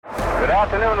Good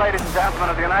afternoon, ladies and gentlemen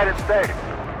of the United States.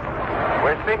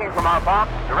 We're speaking from our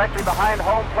box directly behind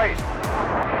home plate.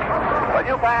 But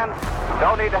you fans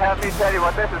don't need to have me tell you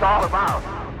what this is all about.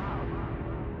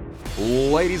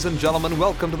 Ladies and gentlemen,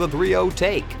 welcome to the 3-0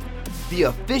 Take, the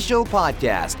official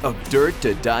podcast of Dirt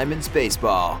to Diamonds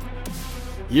Baseball.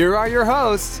 Here are your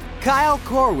hosts, Kyle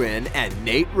Corwin and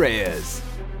Nate Reyes.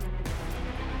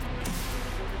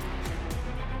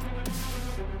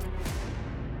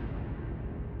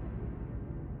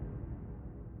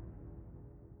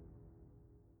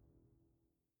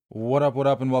 What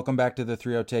up, and welcome back to the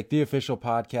 3-0 Take, the official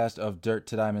podcast of Dirt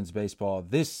to Diamonds Baseball.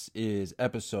 This is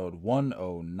episode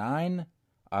 109.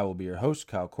 I will be your host,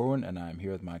 Kyle Corwin, and I'm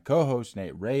here with my co-host,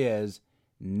 Nate Reyes.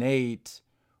 Nate,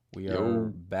 we are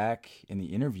back in the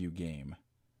interview game.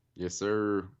 Yes,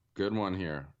 sir. Good one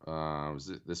here.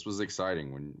 This was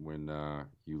exciting when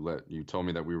you told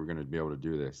me that we were going to be able to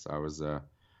do this. I was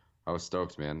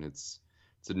stoked, man. It's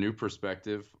a new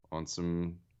perspective on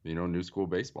some new school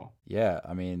baseball. Yeah,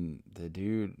 the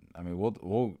dude,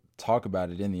 we'll talk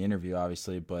about it in the interview,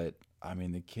 obviously, but,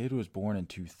 the kid was born in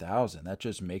 2000. That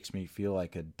just makes me feel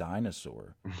like a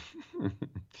dinosaur.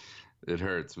 It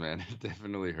hurts, man. It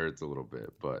definitely hurts a little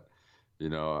bit, but,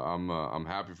 I'm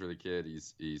happy for the kid.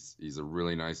 He's a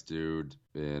really nice dude,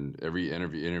 and every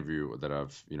interview that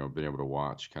I've, been able to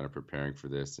watch kind of preparing for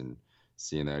this and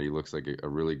seeing that he looks like a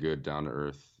really good,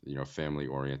 down-to-earth,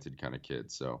 family-oriented kind of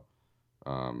kid, so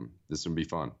this would be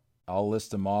fun. I'll list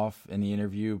them off in the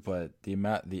interview, but the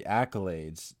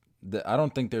accolades, I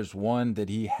don't think there's one that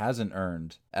he hasn't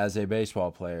earned as a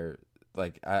baseball player.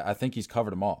 I think he's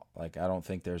covered them all. I don't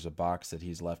think there's a box that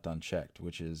he's left unchecked,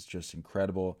 which is just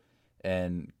incredible.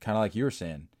 And kind of like you were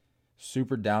saying,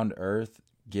 super down to earth,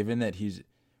 given that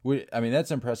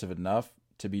that's impressive enough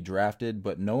to be drafted,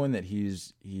 but knowing that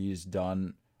he's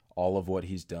done all of what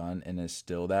he's done and is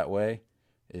still that way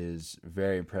is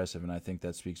very impressive, and I think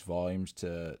that speaks volumes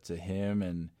to him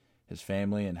and his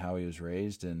family and how he was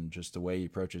raised and just the way he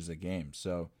approaches the game.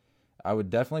 So I would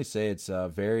definitely say it's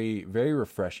very, very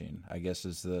refreshing, I guess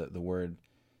is the word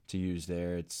to use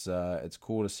there. It's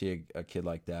cool to see a kid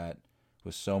like that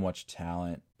with so much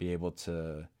talent be able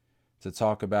to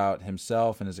talk about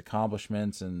himself and his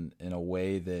accomplishments in a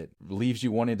way that leaves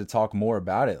you wanting to talk more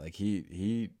about it.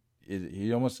 He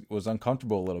almost was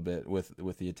uncomfortable a little bit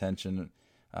with the attention,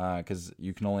 because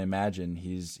you can only imagine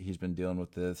he's been dealing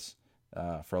with this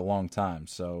for a long time.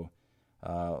 So,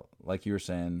 like you were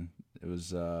saying, it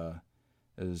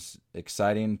was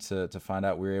exciting to find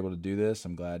out we were able to do this.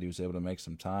 I'm glad he was able to make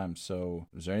some time. So,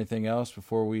 is there anything else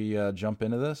before we jump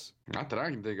into this? Not that I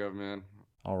can think of, man.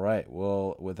 All right.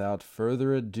 Well, without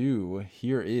further ado,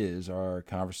 here is our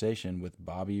conversation with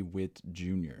Bobby Witt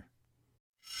Jr.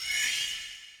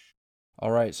 All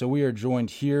right, so we are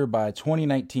joined here by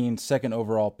 2019 second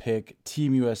overall pick,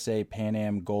 Team USA Pan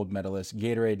Am gold medalist,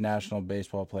 Gatorade National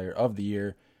Baseball Player of the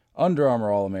Year, Under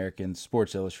Armour All-American,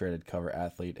 Sports Illustrated cover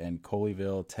athlete, and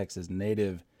Colleyville, Texas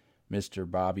native, Mr.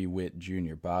 Bobby Witt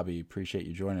Jr. Bobby, appreciate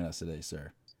you joining us today,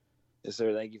 sir. Yes,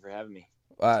 sir. Thank you for having me.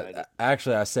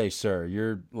 Actually, I say sir.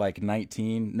 You're like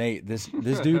 19. Nate, this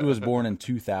dude was born in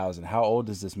 2000. How old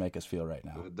does this make us feel right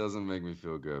now? It doesn't make me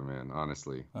feel good, man,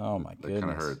 honestly. Oh, my goodness. It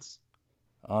kind of hurts.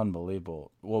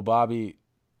 Unbelievable. Well, Bobby,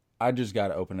 I just got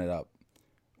to open it up.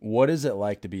 What is it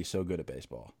like to be so good at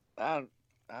baseball? I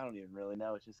don't even really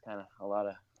know. It's just kind of a lot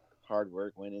of hard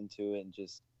work went into it, and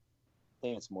just I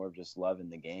think it's more of just loving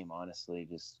the game, honestly,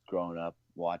 just growing up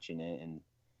watching it and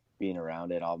being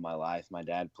around it all my life. My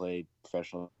dad played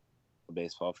professional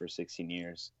baseball for 16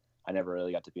 years. I never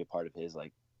really got to be a part of his,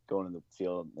 going in the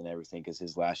field and everything, because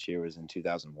his last year was in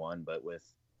 2001, but with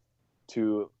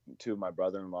two of my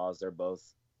brother-in-laws, they're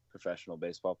both professional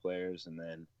baseball players, and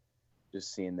then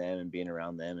just seeing them and being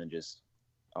around them and just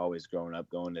always growing up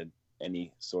going to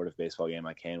any sort of baseball game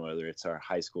I can, whether it's our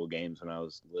high school games when I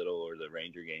was little or the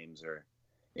Ranger games or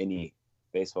any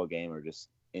baseball game or just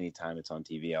any time it's on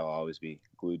TV, I'll always be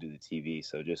glued to the TV.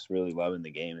 So just really loving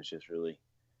the game has just really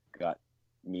got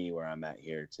me where I'm at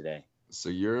here today. So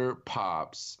your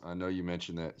pops, I know you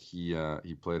mentioned that he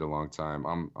played a long time.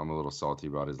 I'm a little salty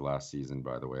about his last season,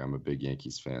 by the way. I'm a big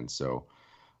Yankees fan, so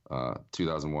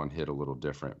 2001 hit a little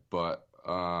different. But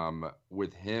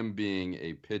with him being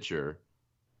a pitcher,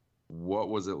 what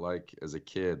was it like as a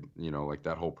kid,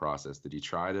 that whole process? Did he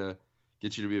try to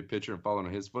get you to be a pitcher and follow in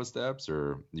his footsteps,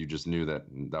 or you just knew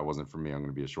that wasn't for me, I'm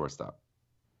going to be a shortstop?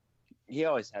 He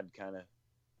always had kind of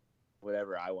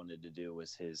whatever I wanted to do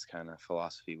was his kind of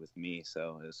philosophy with me.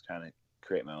 So it was kind of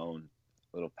create my own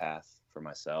little path for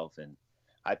myself. And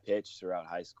I pitched throughout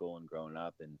high school and growing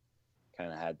up and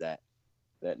kind of had that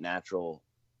natural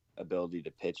ability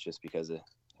to pitch just because of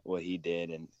what he did.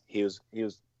 And he was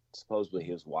supposedly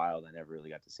he was wild. I never really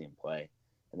got to see him play,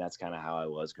 and that's kind of how I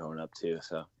was growing up too.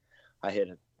 So I hit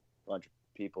a bunch of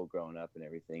people growing up and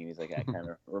everything. And he's like, that kind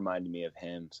of reminded me of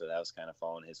him. So that was kind of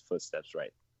following his footsteps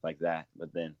right like that.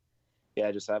 But then,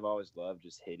 yeah, I've always loved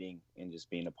just hitting and just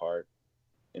being a part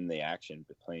in the action,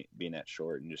 but being at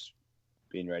short and just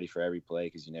being ready for every play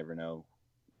because you never know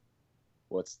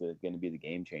what's going to be the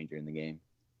game changer in the game.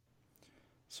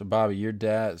 So, Bobby, your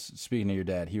dad, speaking of your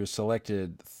dad, he was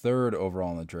selected 3rd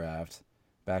overall in the draft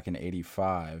back in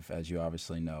 '85, as you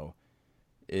obviously know.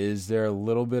 Is there a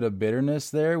little bit of bitterness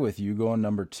there with you going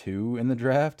number 2 in the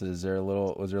draft? Was there a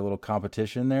little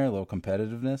competition there, a little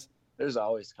competitiveness? There's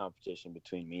always competition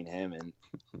between me and him. And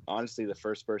honestly, the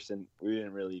first person, we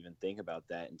didn't really even think about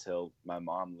that until my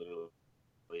mom literally,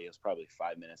 it was probably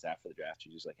 5 minutes after the draft. She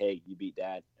was like, hey, you beat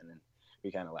Dad. And then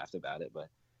we kind of laughed about it. But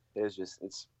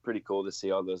it's pretty cool to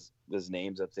see all those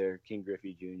names up there, King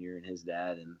Griffey Jr. and his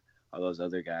dad and all those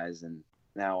other guys. And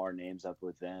now our name's up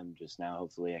with them. Just now,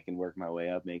 hopefully I can work my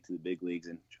way up, make to the big leagues,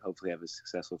 and hopefully have a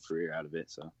successful career out of it.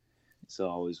 So still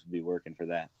always be working for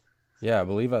that. Yeah, I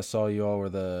believe I saw you all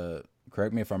were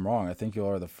correct me if I'm wrong, I think you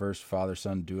all are the first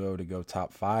father-son duo to go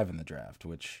top 5 in the draft,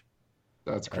 which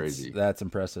that's crazy. That's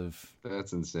impressive.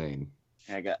 That's insane.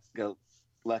 I got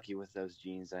lucky with those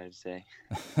genes, I'd say.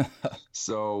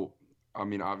 So, I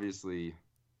mean, obviously,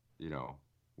 we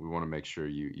want to make sure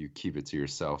you keep it to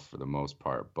yourself for the most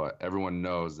part, but everyone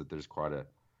knows that there's quite a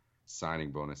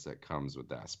signing bonus that comes with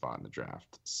that spot in the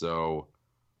draft. So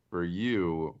for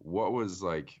you, what was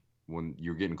like, when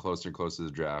you're getting closer and closer to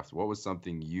the draft, what was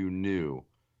something you knew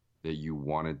that you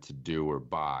wanted to do or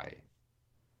buy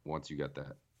once you got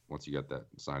that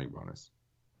signing bonus?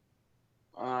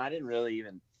 I didn't really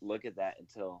even look at that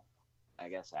until, I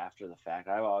guess, after the fact.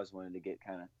 I've always wanted to get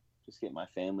my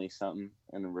family something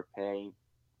and repaying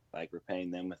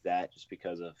them with that, just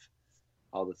because of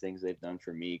all the things they've done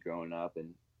for me growing up,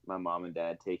 and my mom and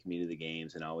dad taking me to the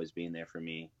games and always being there for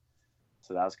me.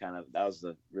 So that was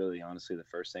really honestly the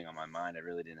first thing on my mind. I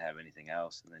really didn't have anything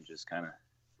else. And then just kind of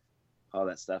all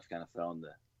that stuff kind of fell into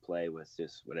play with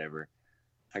just whatever.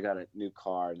 I got a new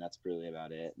car, and that's really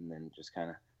about it. And then just kind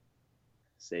of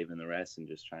saving the rest and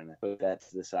just trying to put that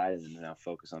to the side and then now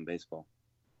focus on baseball.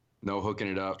 No hooking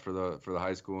it up for the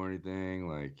high school or anything,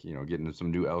 like, getting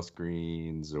some new L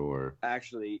screens or.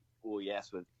 Actually, well,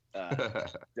 yes, with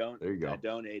there you go. I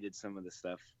donated some of the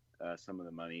stuff. Some of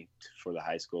the money for the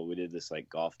high school. We did this like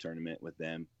golf tournament with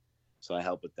them, so I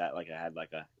helped with that. Like I had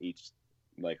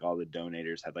all the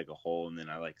donators had like a hole, and then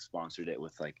I like sponsored it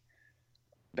with like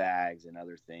bags and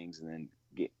other things, and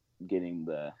then getting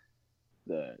the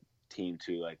team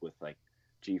to like with like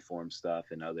G-form stuff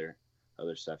and other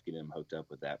stuff, getting them hooked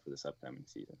up with that for this upcoming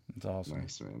season. That's awesome.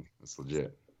 Nice, man. That's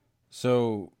legit.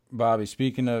 So, Bobby,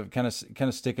 speaking of kind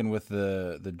of sticking with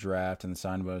the draft and the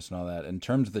sign bonus and all that, in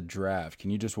terms of the draft, can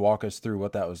you just walk us through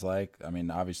what that was like? I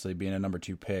mean, obviously being a number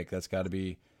 2 pick, that's got to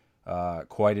be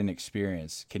quite an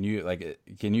experience. Can you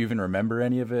even remember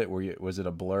any of it? Was it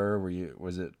a blur?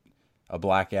 Was it a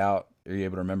blackout? Are you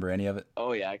able to remember any of it?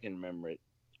 Oh yeah, I can remember it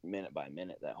minute by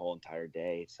minute, that whole entire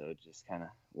day. So just kind of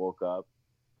woke up.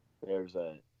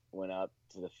 Went out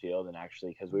to the field, and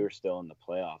actually, because we were still in the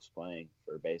playoffs playing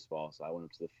for baseball, so I went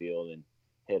up to the field and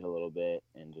hit a little bit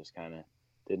and just kind of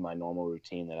did my normal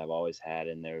routine that I've always had.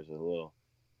 And there's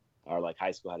our like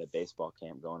high school had a baseball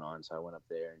camp going on, so I went up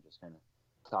there and just kind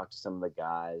of talked to some of the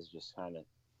guys. Just kind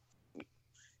of,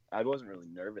 I wasn't really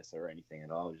nervous or anything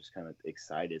at all. I was just kind of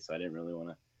excited, so I didn't really want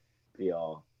to be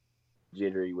all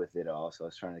jittery with it all. So I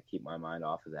was trying to keep my mind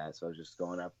off of that. So I was just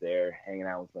going up there, hanging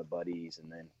out with my buddies, and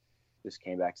then just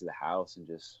came back to the house and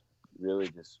just really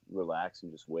just relaxed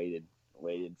and just waited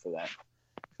for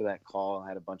that call. I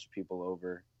had a bunch of people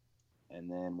over, and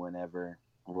then whenever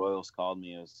Royals called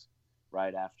me, it was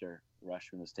right after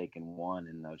Rushman was taking 1,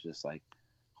 and I was just like,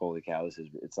 holy cow,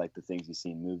 it's like the things you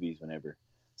see in movies. Whenever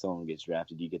someone gets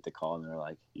drafted, you get the call and they're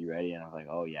like, you ready? And I was like,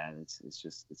 oh yeah. And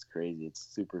it's crazy. It's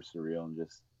super surreal, and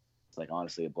just, it's like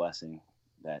honestly a blessing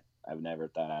that I've never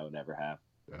thought I would ever have.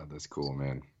 Yeah, that's cool,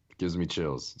 man. Gives me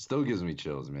chills. Still gives me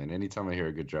chills, man. Anytime I hear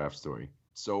a good draft story.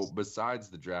 So besides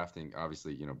the drafting,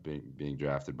 obviously, being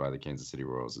drafted by the Kansas City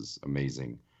Royals is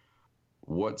amazing.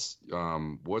 What's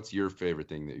your favorite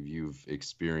thing that you've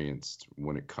experienced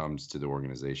when it comes to the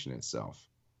organization itself,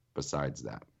 besides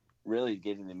that? Really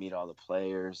getting to meet all the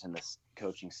players and the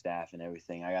coaching staff and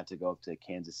everything. I got to go up to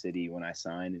Kansas City when I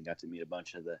signed and got to meet a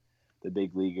bunch of the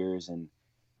big leaguers and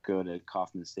go to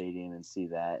Kauffman Stadium and see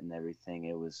that and everything.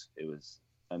 It was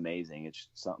amazing. It's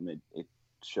something it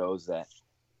shows that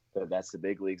that's the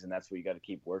big leagues, and that's what you got to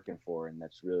keep working for. And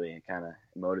that's really kind of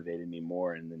motivated me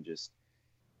more. And then just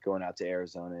going out to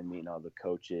Arizona and meeting all the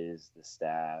coaches, the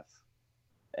staff,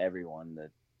 everyone, the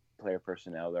player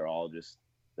personnel, they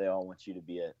all want you to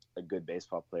be a good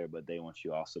baseball player, but they want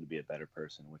you also to be a better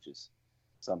person, which is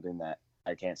something that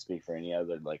I can't speak for any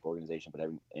other like organization, but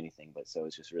anything. But so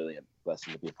it's just really a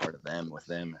blessing to be a part of them with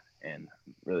them, and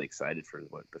really excited for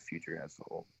what the future has to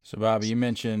hold. So, Bobby, you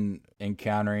mentioned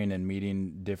encountering and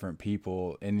meeting different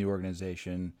people in the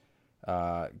organization,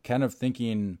 kind of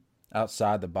thinking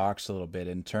outside the box a little bit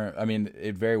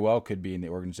it very well could be in the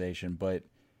organization, but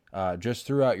just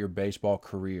throughout your baseball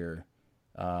career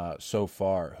so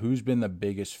far, who's been the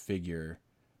biggest figure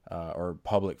or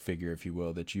public figure, if you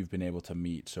will, that you've been able to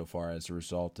meet so far as a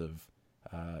result of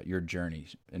your journey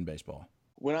in baseball?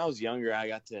 When I was younger, I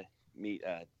got to meet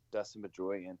Dustin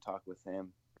Pedroia and talk with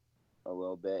him a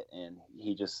little bit, and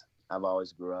I've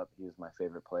always grew up. He was my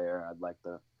favorite player. I'd like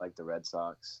the Red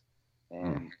Sox,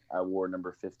 and I wore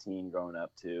number 15 growing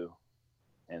up too,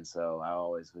 and so I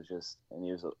always was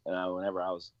whenever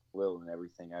I was little and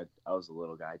everything, I was a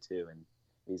little guy too, and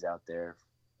he's out there,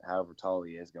 however tall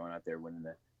he is, going out there winning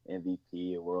the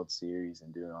MVP, a World Series,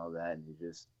 and doing all that, and he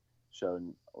just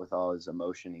showed with all his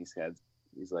emotion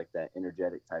he's like that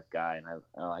energetic type guy, and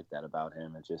I like that about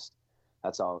him.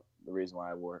 That's all the reason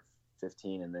why I wore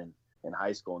 15, and then in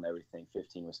high school and everything,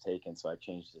 15 was taken, so I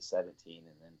changed to 17,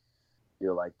 and then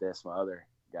you're like this. My other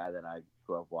guy that I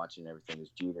grew up watching everything was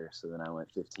Jeter, so then I went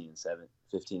 15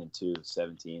 and 2,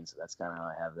 17, so that's kind of how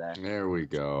I have that. There we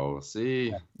go.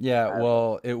 See? Yeah,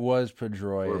 well, it was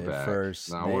Pedroia at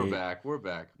first. No, we're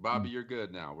back. Bobby, you're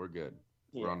good now. We're good.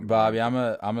 Yeah. Bobby, I'm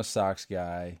a Sox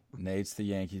guy. Nate's the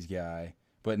Yankees guy.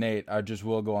 But Nate, I just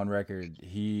will go on record. It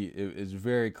is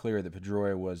very clear that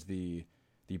Pedroia was the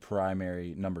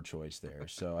primary number choice there.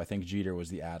 So I think Jeter was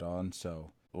the add-on.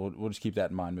 So we'll just keep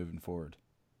that in mind moving forward.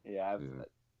 Yeah, I have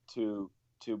two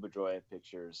Pedroia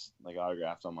pictures like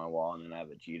autographed on my wall, and then I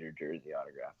have a Jeter jersey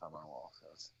autographed on my wall. So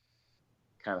it's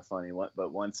kind of funny.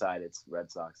 But one side it's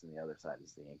Red Sox, and the other side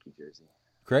is the Yankee jersey.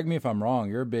 Correct me if I'm wrong.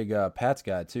 You're a big Pats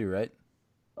guy too, right?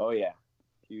 Oh yeah,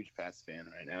 huge Pats fan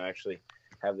right now. I actually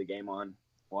have the game on,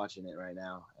 watching it right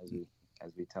now as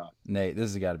we talk. Nate,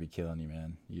 this has got to be killing you,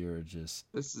 man.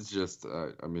 This is just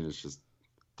it's just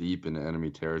deep into enemy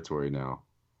territory now.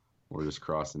 We're just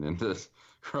crossing into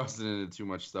too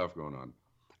much stuff going on.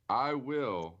 I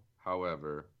will,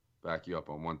 however, back you up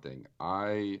on one thing.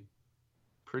 I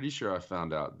pretty sure I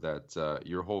found out that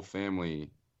your whole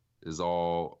family is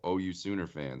all OU Sooner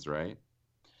fans, right?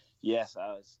 Yes,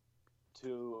 I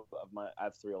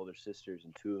have 3 older sisters,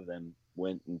 and 2 of them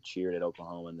went and cheered at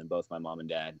Oklahoma, and then both my mom and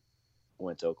dad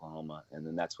went to Oklahoma, and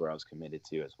then that's where I was committed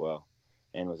to as well,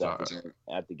 and was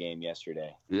at the game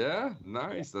yesterday. Yeah,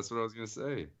 nice. Yeah. That's what I was going to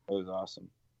say. It was awesome.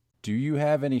 Do you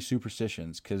have any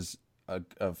superstitions? Because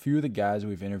a few of the guys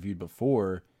we've interviewed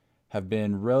before have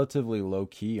been relatively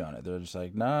low-key on it. They're just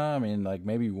like, nah, like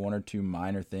maybe 1 or 2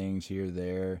 minor things here or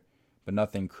there, but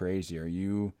nothing crazy. Are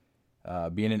you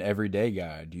being an everyday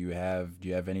guy? Do you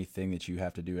have anything that you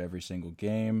have to do every single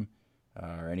game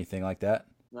or anything like that?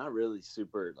 Not really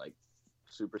super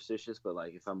superstitious, but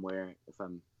like if I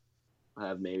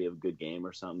have maybe a good game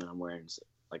or something, and I'm wearing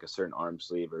like a certain arm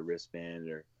sleeve or wristband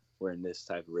or wearing this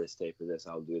type of wrist tape or this,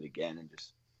 I'll do it again and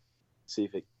just see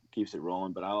if it keeps it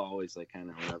rolling. But I'll always like kind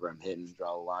of whenever I'm hitting,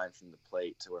 draw a line from the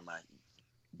plate to where my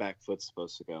back foot's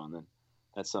supposed to go, and then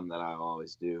that's something that I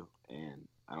always do. And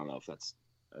I don't know if that's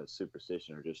a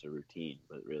superstition or just a routine,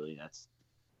 but really that's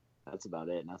about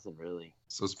it. Nothing really.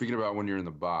 So speaking about when you're in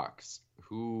the box,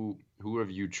 who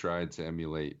have you tried to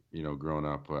emulate, growing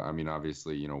up?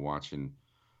 Obviously, watching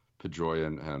Pedroia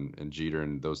and Jeter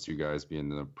and those 2 guys being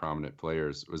the prominent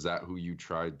players, was that who you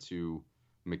tried to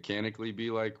mechanically be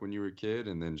like when you were a kid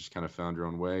and then just kind of found your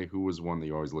own way? Who was one that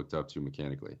you always looked up to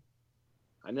mechanically?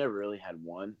 I never really had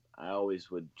one. I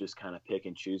always would just kind of pick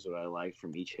and choose what I liked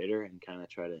from each hitter and kind of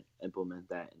try to implement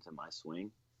that into my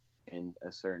swing in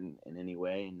any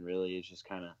way. And really it's just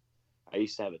kind of, I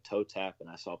used to have a toe tap, and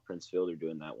I saw Prince Fielder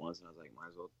doing that once, and I was like, might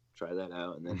as well try that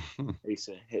out. And then I used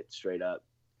to hit straight up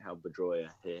how Pedroia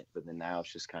hit, but then now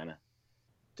it's just kind of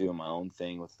doing my own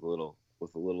thing with a little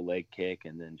leg kick,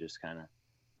 and then just kind of,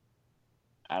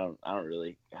 I don't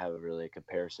really have a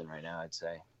comparison right now, I'd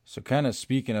say. So kind of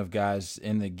speaking of guys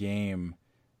in the game,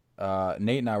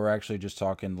 Nate and I were actually just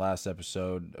talking last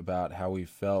episode about how we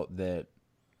felt that,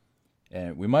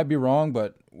 and we might be wrong,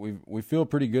 but we feel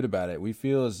pretty good about it. We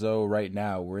feel as though right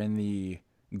now we're in the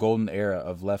golden era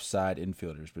of left side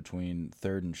infielders between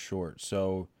third and short.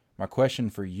 So my question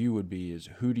for you would be is,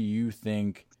 who do you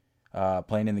think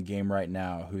playing in the game right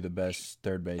now, who the best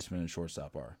third baseman and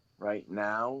shortstop are? Right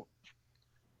now,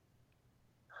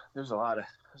 there's a lot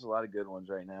of good ones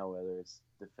right now, whether it's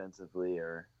defensively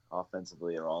or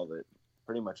offensively or all that.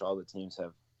 Pretty much all the teams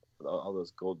have all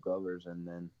those Gold Glovers, and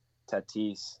then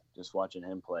Tatis, just watching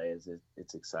him play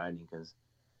it's exciting because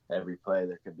every play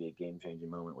there could be a game-changing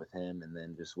moment with him, and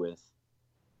then just with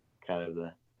kind of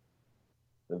the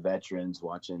veterans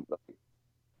watching like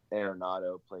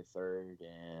Arenado play third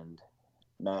and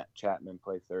Matt Chapman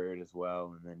play third as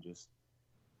well, and then just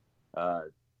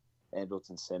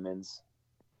Andrelton Simmons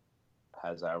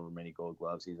has however many Gold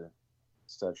Gloves. He's a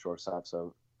stud shortstop,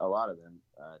 so a lot of them,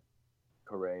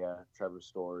 Correa, Trevor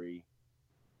Story,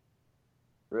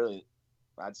 really,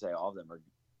 I'd say all of them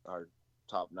are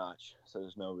top notch. So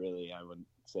there's no really, I wouldn't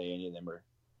say any of them are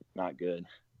not good.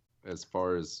 As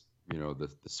far as, the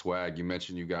swag, you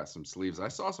mentioned you got some sleeves. I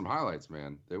saw some highlights,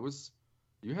 man.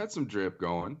 You had some drip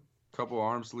going, couple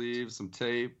arm sleeves, some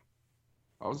tape.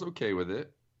 I was okay with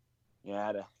it.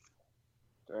 Yeah,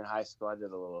 during high school, I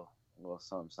did a little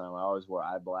something. I always wore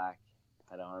eye black,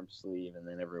 had an arm sleeve, and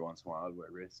then every once in a while I'd wear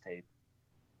wrist tape.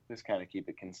 Just kind of keep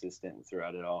it consistent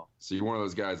throughout it all. So you're one of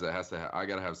those guys that has to I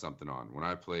got to have something on. When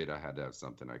I played, I had to have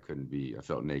something. I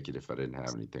felt naked if I didn't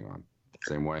have anything on.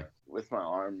 Same way? With my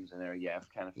arms and there, yeah,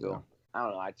 I kind of feel, I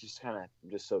don't know, I'm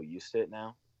just so used to it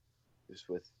now, just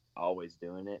with always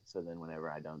doing it. So then whenever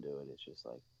I don't do it, it's just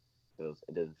like,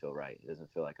 it doesn't feel right. It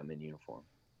doesn't feel like I'm in uniform.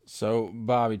 So,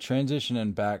 Bobby,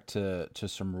 transitioning back to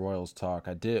some Royals talk,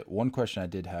 one question I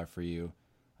did have for you,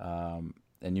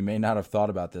 and you may not have thought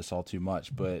about this all too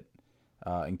much, but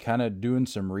in kind of doing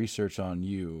some research on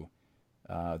you,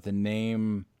 the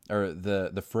name or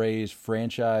the phrase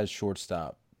franchise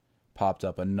shortstop popped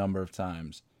up a number of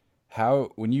times.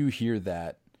 When you hear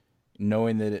that,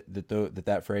 knowing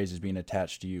that phrase is being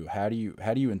attached to you, how do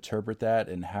you interpret that,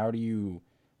 and how do you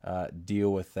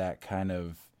deal with that kind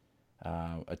of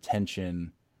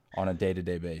attention on a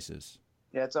day-to-day basis?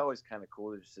 Yeah, it's always kind of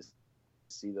cool to just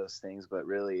see those things, but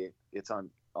really it's on,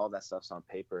 all that stuff's on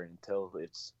paper until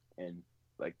it's in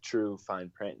like true fine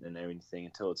print and everything.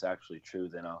 Until it's actually true,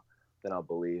 then I'll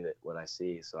believe it what I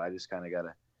see. So I just kind of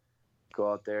gotta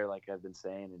go out there, like I've been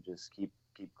saying, and just keep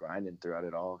grinding throughout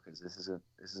it all, because this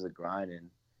is a grind. And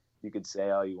you could say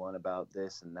all you want about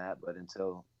this and that, but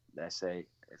until I say,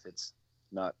 if it's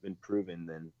not been proven,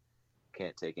 then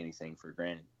can't take anything for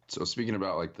granted. So speaking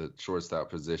about like the shortstop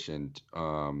position,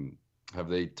 have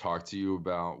they talked to you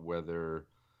about whether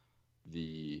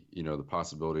the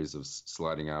possibilities of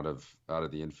sliding out of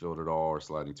the infield at all, or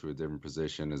sliding to a different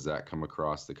position, has that come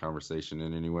across the conversation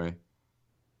in any way?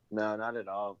 No, not at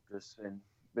all. Just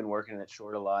been working at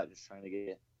short a lot, just trying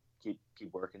to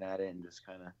keep working at it, and just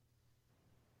kind of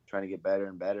trying to get better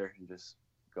and better, and just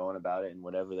going about it. And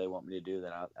whatever they want me to do,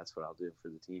 then that's what I'll do for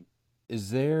the team.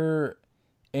 Is there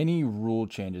any rule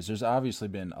changes? There's obviously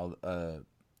been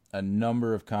a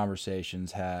number of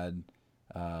conversations had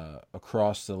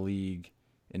across the league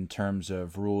in terms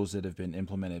of rules that have been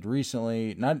implemented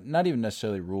recently. Not even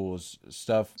necessarily rules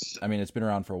stuff. I mean, it's been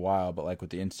around for a while, but like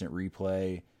with the instant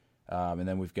replay, and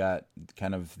then we've got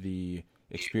kind of the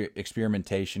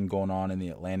experimentation going on in the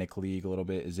Atlantic League a little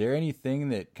bit. Is there anything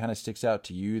that kind of sticks out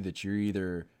to you that you're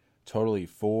either totally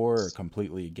for or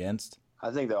completely against? I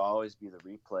think there'll always be the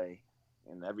replay,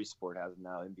 and every sport has it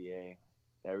now. NBA,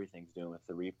 everything's doing with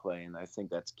the replay, and I think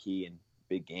that's key in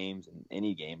big games, and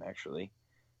any game actually.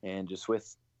 And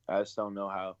I just don't know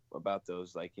how about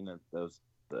those, like, those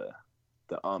the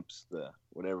umps, the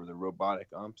robotic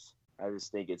umps. I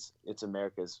just think it's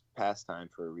America's pastime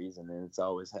for a reason, and it's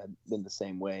always been the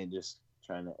same way. And just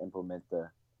trying to implement the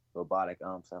robotic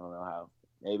umps, I don't know how.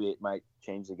 Maybe it might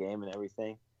change the game and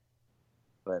everything,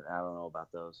 but I don't know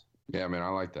about those. Yeah, man, I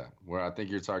like that. Well, I think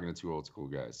you're talking to two old school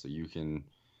guys, so you can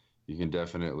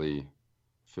definitely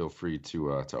feel free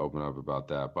to open up about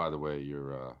that. By the way,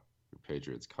 your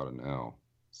Patriots caught an L.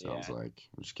 Sounds like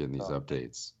I'm just getting these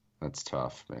updates. That's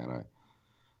tough, man.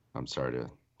 I'm sorry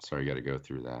you got to go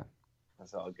through that.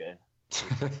 That's all good.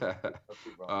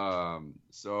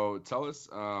 So tell us,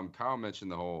 Kyle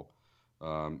mentioned the whole,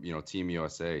 Team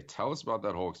USA. Tell us about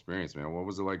that whole experience, man. What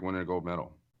was it like winning a gold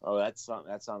medal? Oh, that's on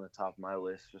the top of my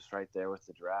list, just right there with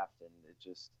the draft. And it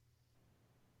just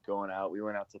going out. We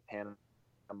went out to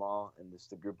Panama, and just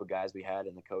the group of guys we had,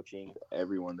 and the coaching,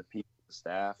 everyone, the people, the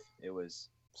staff. It was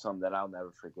something that I'll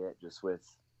never forget, just with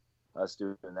us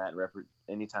doing that.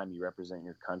 Anytime you represent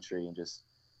your country and just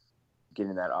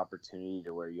getting that opportunity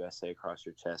to wear USA across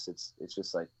your chest, it's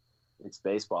just like, it's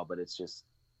baseball, but it's just,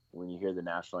 when you hear the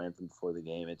national anthem before the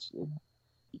game,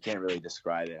 you can't really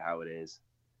describe it how it is.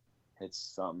 It's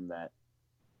something that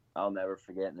I'll never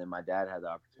forget. And then my dad had the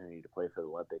opportunity to play for the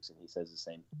Olympics, and he says the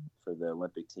same for the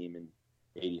Olympic team in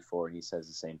 '84, and he says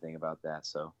the same thing about that.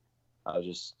 So I was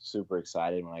just super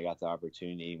excited when I got the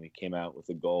opportunity. We came out with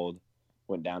the gold,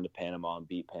 went down to Panama and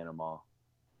beat Panama,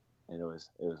 and it was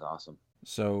awesome.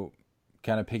 So,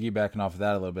 kind of piggybacking off of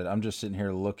that a little bit, I'm just sitting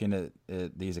here looking at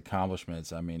these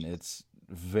accomplishments. I mean, it's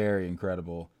very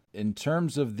incredible. In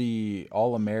terms of the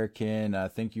All-American, I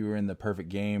think you were in the Perfect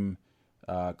Game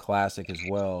Classic as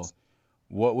well.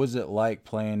 What was it like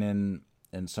playing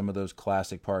in some of those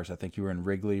classic parks? I think you were in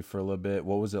Wrigley for a little bit.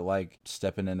 What was it like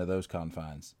stepping into those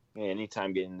confines? Yeah,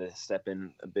 anytime getting to step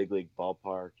in a big league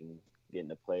ballpark and getting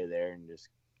to play there and just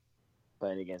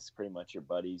playing against pretty much your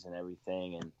buddies and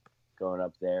everything, and going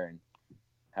up there and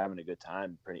having a good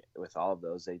time with all of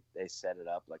those. They set it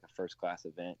up like a first class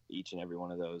event, each and every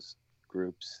one of those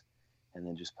groups, and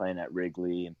then just playing at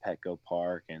Wrigley and Petco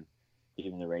Park and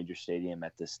even the Ranger Stadium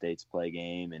at the States play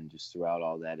game, and just throughout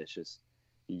all that, it's just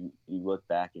you look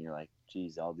back and you're like,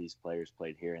 geez, all these players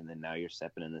played here, and then now you're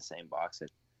stepping in the same box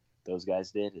that those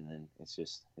guys did, and then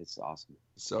it's awesome.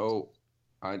 So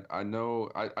I know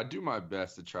I do my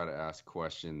best to try to ask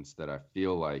questions that I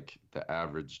feel like the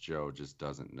average Joe just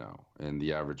doesn't know, and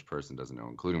the average person doesn't know,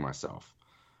 including myself.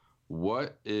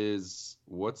 What's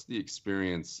the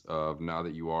experience of, now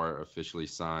that you are officially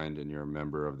signed and you're a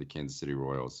member of the Kansas City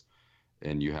Royals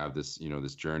and you have this,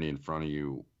 this journey in front of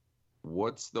you,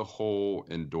 what's the whole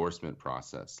endorsement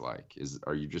process like?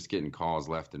 Are you just getting calls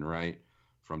left and right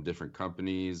from different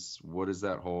companies? What does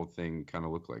that whole thing kind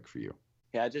of look like for you?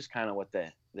 Yeah, just kind of what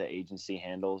the agency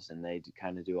handles, and they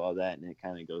kind of do all that, and it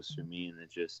kind of goes through me, and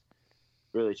it's just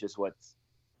what's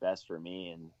best for me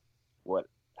and what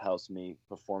helps me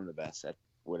perform the best at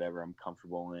whatever I'm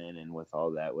comfortable in, and with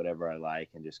all that, whatever I like,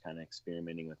 and just kind of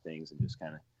experimenting with things and just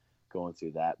kind of going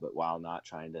through that, but while not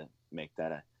trying to make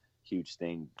that a huge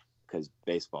thing, because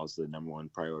baseball is the number one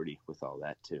priority with all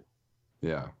that too.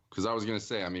 Yeah, because I was going to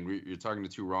say, I mean, you're talking to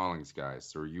two Rawlings guys.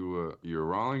 So you're a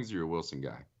Rawlings or you're a Wilson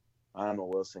guy? I'm a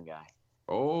Wilson guy.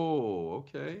 Oh,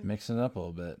 okay. Mixing it up a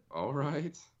little bit. All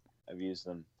right. I've used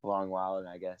them a long while, and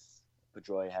I guess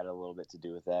Pedroia had a little bit to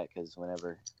do with that, because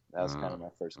whenever that was kind of my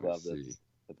first glove, the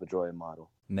Pedroia model.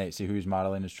 Nate, see who he's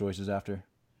modeling his choices after?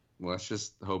 Let's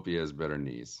just hope he has better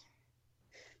knees.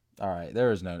 All right,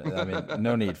 there is no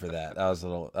need for that. That was a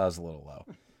little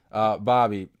low.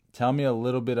 Bobby, tell me a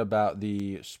little bit about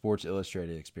the Sports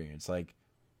Illustrated experience. Like,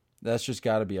 that's just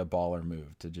got to be a baller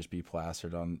move to just be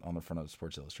plastered on the front of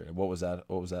Sports Illustrated. What was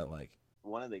that like?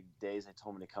 One of the days they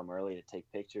told me to come early to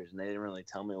take pictures, and they didn't really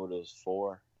tell me what it was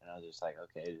for. And I was just like,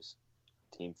 okay, just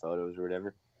team photos or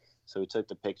whatever. So we took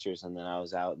the pictures, and then I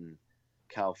was out in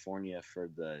California for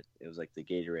it was like the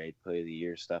Gatorade Play of the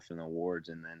Year stuff and awards.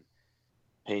 And then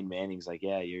Peyton Manning's like,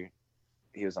 yeah,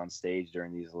 he was on stage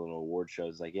during these little award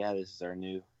shows. Like, yeah, this is our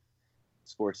new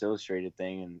Sports Illustrated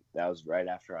thing. And that was right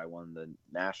after I won the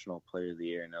National Player of the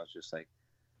Year. And I was just like,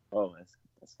 oh,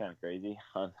 that's kind of crazy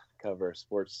on the cover of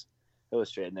Sports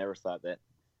Illustrated. Never thought that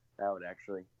would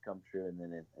actually come true. And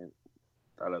then it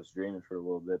thought I was dreaming for a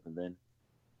little bit, but then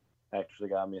actually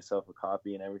got myself a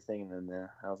copy and everything. And then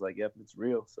I was like, yep, it's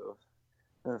real. So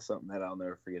that's something that I'll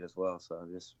never forget as well. So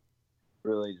I'm just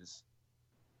really just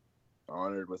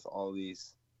honored with all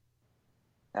these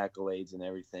accolades and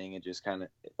everything, and just kind of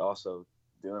also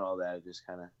doing all that, it just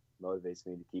kind of motivates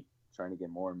me to keep trying to get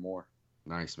more and more.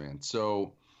 Nice, man.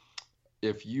 So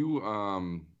if you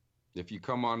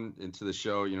come on into the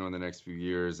show, in the next few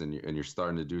years, and you're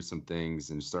starting to do some things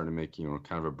and starting to make,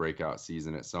 kind of a breakout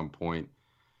season at some point,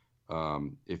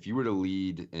 if you were to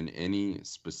lead in any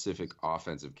specific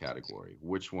offensive category,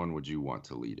 which one would you want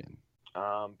to lead in?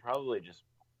 Probably just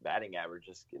batting average.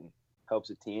 Just helps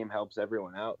a team, helps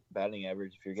everyone out. Batting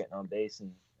average, if you're getting on base,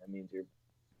 and that means you're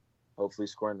hopefully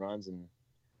scoring runs, and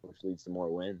which leads to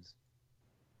more wins.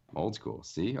 Old school.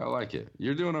 See, I like it.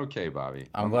 You're doing okay, Bobby.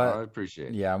 I'm glad. I appreciate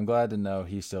it. Yeah, I'm glad to know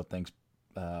he still thinks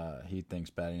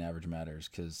batting average matters,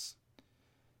 because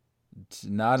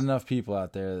not enough people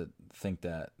out there that think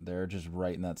that. They're just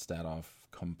writing that stat off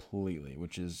completely,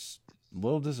 which is a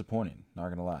little disappointing, not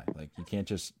gonna lie. Like, you can't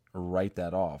just write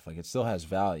that off. Like, it still has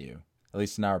value, at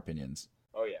least in our opinions.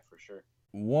 Oh yeah, for sure.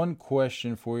 One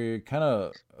question for you, kind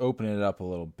of opening it up a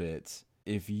little bit.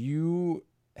 If you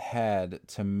had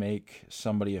to make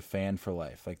somebody a fan for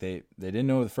life, like they didn't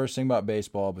know the first thing about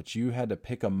baseball, but you had to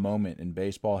pick a moment in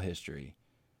baseball history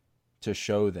to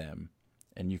show them,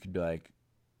 and you could be like,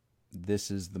 this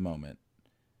is the moment,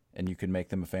 and you could make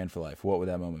them a fan for life, what would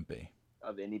that moment be?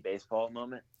 Of any baseball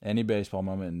moment? Any baseball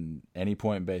moment in any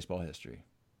point in baseball history.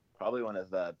 Probably one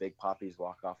of Big Papi's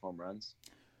walk-off home runs.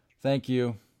 Thank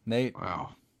you, Nate. Wow.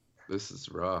 This is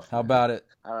rough. How man. about it?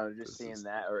 I don't know, just seeing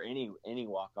that, or any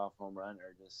walk-off home run,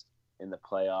 or just in the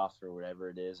playoffs or whatever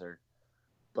it is, or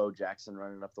Bo Jackson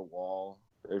running up the wall.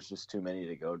 There's just too many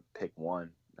to go pick one.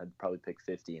 I'd probably pick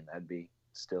 50, and that'd be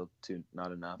still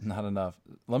not enough. Not enough.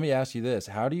 Let me ask you this: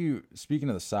 speaking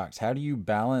of the Sox, how do you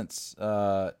balance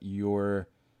your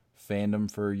fandom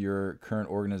for your current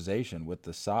organization with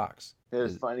the Sox? It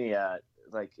was funny.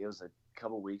 Like it was a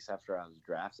couple weeks after I was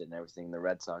drafted and everything. The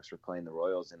Red Sox were playing the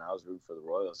Royals, and I was rooting for the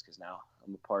Royals because now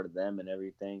I'm a part of them and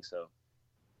everything. So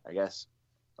I guess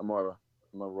I'm a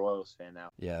Royals fan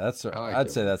now. Yeah,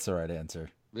 I'd say that's the right answer.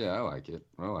 Yeah, I like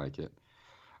it.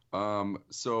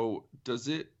 So does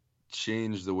it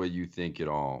change the way you think at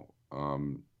all,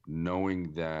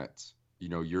 knowing that, you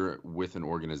know, you're with an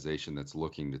organization that's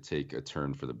looking to take a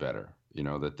turn for the better, you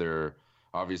know, that there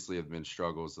obviously have been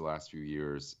struggles the last few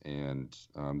years, and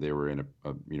they were in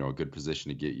a good position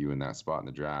to get you in that spot in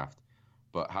the draft.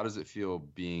 But how does it feel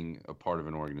being a part of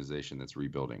an organization that's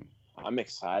rebuilding? I'm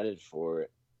excited for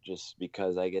it just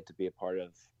because I get to be a part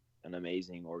of an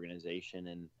amazing organization,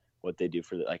 and what they do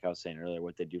like I was saying earlier,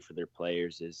 what they do for their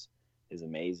players is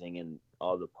amazing. And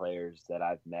all the players that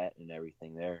I've met and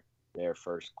everything, they're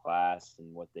first class,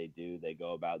 and what they do, they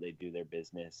do their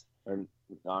business. Or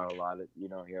you don't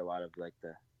hear a lot of like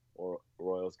the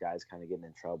Royals guys kind of getting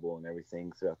in trouble and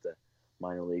everything throughout the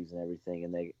minor leagues and everything,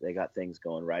 and they got things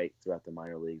going right throughout the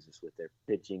minor leagues just with their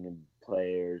pitching and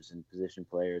players and position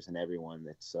players and everyone.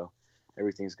 So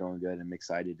everything's going good. I'm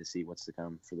excited to see what's to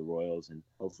come for the Royals, and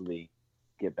hopefully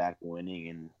get back winning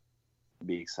and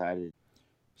be excited.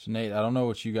 So Nate, I don't know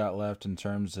what you got left in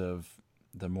terms of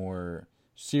the more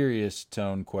serious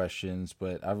tone questions,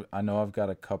 but I know I've got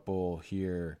a couple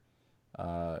here,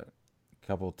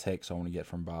 couple takes I want to get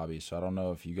from Bobby. So I don't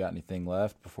know if you got anything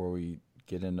left before we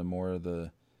get into more of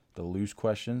the loose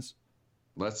questions.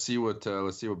 Let's see what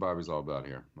Bobby's all about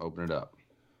here. Open it up.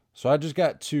 So I just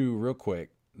got two real quick,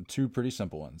 two pretty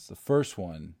simple ones. The first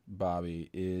one, Bobby,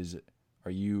 is: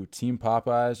 are you Team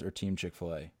Popeyes or Team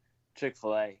Chick-fil-A?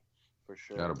 Chick-fil-A, for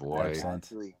sure. Attaboy.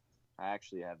 Excellent. I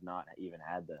actually have not even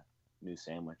had the new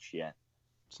sandwich yet.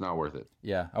 It's not worth it.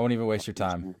 Yeah, I won't even waste your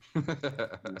time. I'm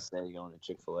gonna say going to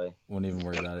Chick-fil-A. Won't even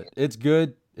worry about it. It's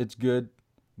good,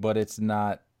 but it's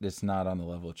not on the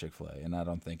level of Chick-fil-A, and I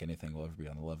don't think anything will ever be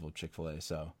on the level of Chick-fil-A.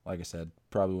 So, like I said,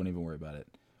 probably won't even worry about it.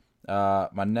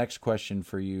 My next question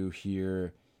for you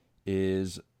here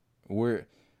is: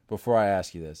 before I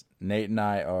ask you this, Nate and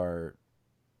I are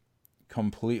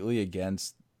completely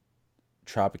against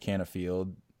Tropicana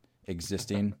Field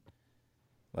existing.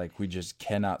 Like, we just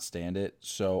cannot stand it.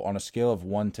 So on a scale of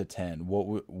 1 to 10,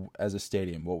 as a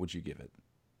stadium, what would you give it?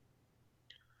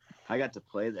 I got to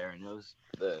play there, and it was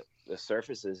the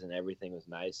surfaces and everything was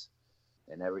nice,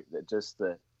 and just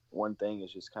the one thing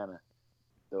is just kind of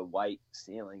the white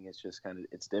ceiling. It's just kind of,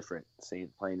 it's different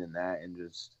playing in that and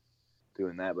just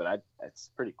doing that. But it's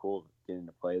pretty cool getting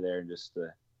to play there and just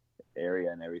the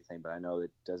area and everything. But I know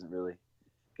it doesn't really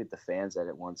get the fans that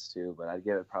it wants to. But I'd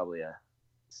give it probably a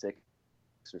 6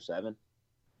 or 7.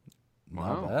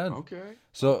 Not bad. Okay.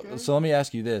 So let me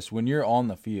ask you this: when you're on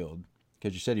the field,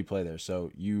 because you said you play there, so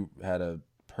you had a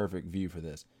perfect view for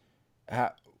this.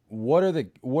 What are the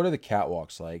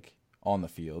catwalks like on the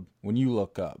field when you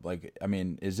look up? Like, I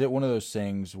mean, is it one of those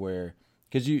things where,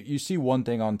 because you see one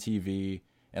thing on TV,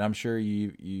 and I'm sure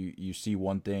you see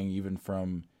one thing even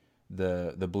from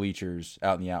the bleachers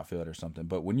out in the outfield or something,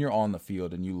 but when you're on the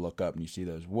field and you look up and you see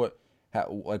those,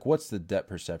 what's the depth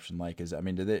perception like? Does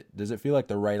it feel like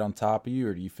they're right on top of you,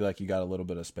 or do you feel like you got a little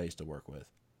bit of space to work with?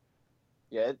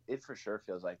 Yeah, it for sure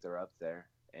feels like they're up there,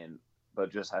 but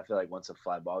just I feel like once a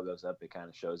fly ball goes up, it kind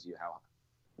of shows you how,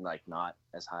 like, not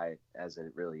as high as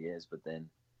it really is. But then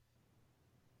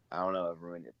I don't know, I've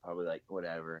ruined it probably like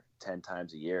 10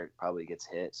 times a year it probably gets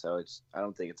hit. So I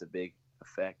don't think it's a big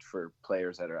effect for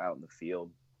players that are out in the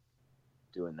field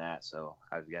doing that. So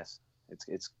I guess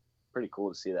it's pretty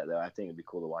cool to see that, though. I think it'd be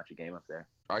cool to watch a game up there.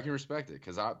 I can respect it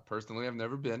because I personally have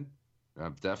never been.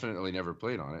 I've definitely never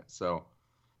played on it. So,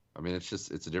 I mean, it's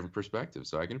a different perspective.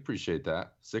 So I can appreciate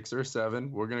that. 6 or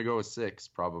 7. We're gonna go with 6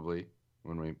 probably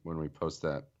when we post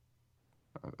that.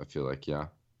 I feel like yeah.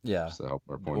 Just to help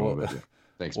our point a little bit. Yeah.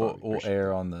 Thanks, Bobby. We'll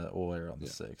err on the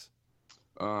 6.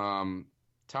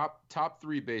 Top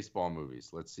 3 baseball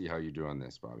movies. Let's see how you do on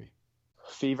this, Bobby.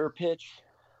 Fever Pitch.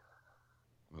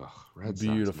 Ugh, Red Sox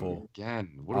Beautiful. movie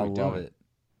again. What are we doing?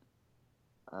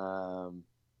 I love it.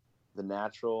 The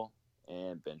Natural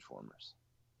and Benchwarmers.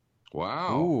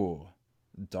 Wow. Ooh,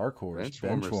 dark horse.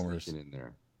 Benchwarmers in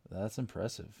there. That's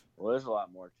impressive. Well, there's a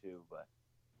lot more too, but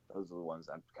those are the ones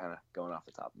I'm kind of going off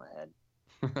the top of my head.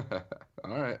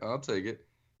 All right, I'll take it.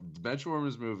 The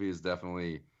Benchwarmers movie is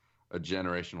definitely a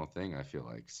generational thing, I feel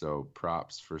like. So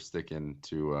props for sticking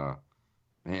to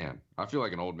man. I feel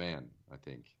like an old man, I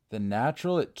think. The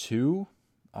Natural at 2?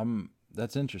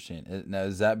 That's interesting. Now,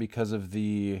 is that because of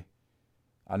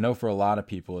I know for a lot of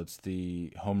people it's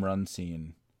the home run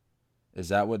scene. Is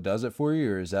that what does it for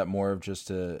you, or is that more of just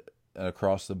an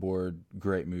across the board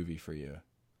great movie for you?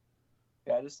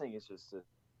 Yeah, I just think it's just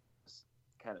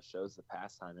kind of shows the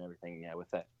pastime and everything. Yeah, with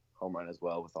that home run as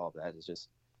well, with all that, it's just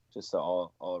an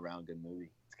all around good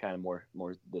movie. It's kind of more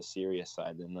the serious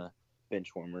side than the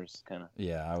Benchwarmers kind of.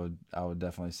 Yeah, I would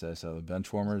definitely say so. The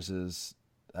Benchwarmers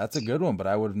that's a good one, but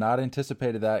I would have not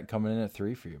anticipated that coming in at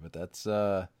 3 for you. But that's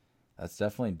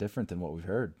definitely different than what we've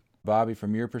heard. Bobby,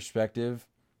 from your perspective,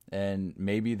 and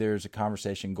maybe there's a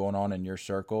conversation going on in your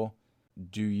circle,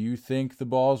 do you think the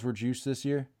balls were juiced this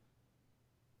year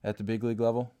at the big league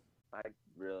level?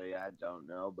 I don't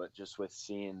know, but just with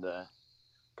seeing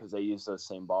because they use those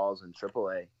same balls in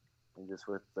AAA, and just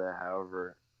with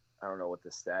however, I don't know what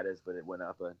the stat is, but it went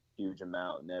up a huge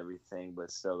amount and everything.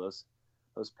 But still,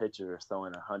 those pitchers are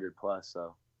throwing 100 plus.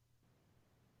 So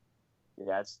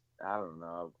yeah, I don't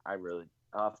know.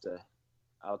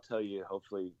 I'll tell you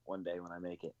hopefully one day when I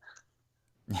make it.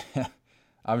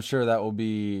 I'm sure that will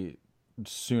be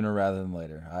sooner rather than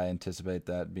later. I anticipate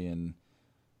that being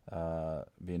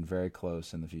very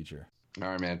close in the future. All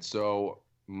right, man. So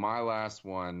my last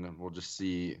one, we'll just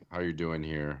see how you're doing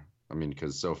here. I mean,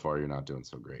 because so far you're not doing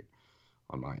so great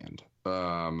on my end.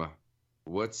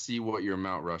 Let's see what your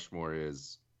Mount Rushmore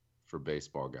is for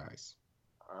baseball guys.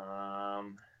 I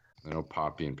know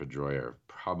Poppy and Pedroia are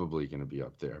probably going to be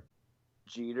up there.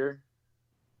 Jeter,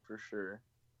 for sure.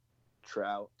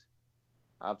 Trout.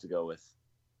 I have to go with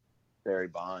Barry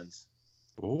Bonds.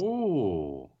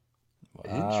 Oh, wow.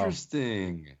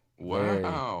 Interesting.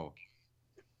 Wow.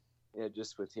 Yeah,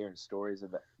 just with hearing stories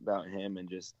about him, and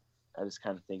I just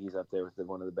kind of think he's up there with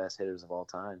one of the best hitters of all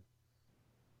time.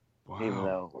 Wow. Even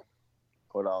though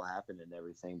what all happened and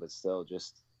everything, but still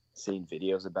just seeing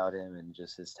videos about him and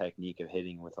just his technique of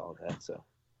hitting with all that. So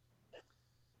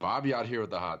Bobby out here with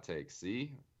the hot takes.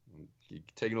 See? You're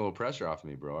taking a little pressure off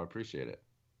me, bro. I appreciate it.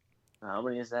 How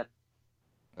many is that?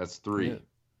 That's 3. Yeah.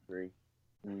 3.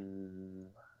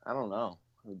 I don't know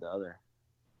who the other.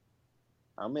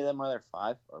 How many of them are there?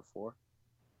 5 or 4?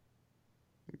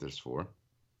 I think there's 4.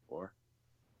 4.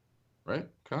 Right,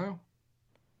 Kyle?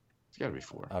 It's got to be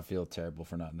 4. I feel terrible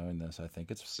for not knowing this. I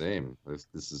think it's Same. This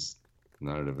is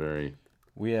not a very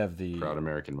proud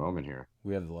American moment here.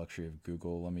 We have the luxury of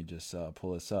Google. Let me just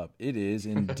pull this up. It is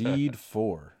indeed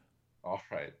 4. All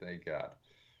right, thank God.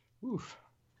 Oof.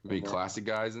 Any classic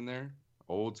guys in there?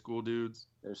 Old school dudes?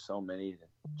 There's so many to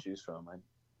choose from.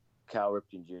 Cal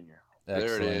Ripken Jr.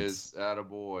 Excellent. There it is.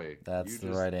 Attaboy. That's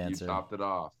the right answer. You topped it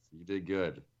off. You did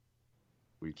good.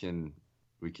 We can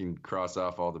cross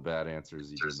off all the bad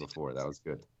answers you did before. That was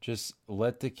good. Just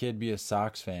let the kid be a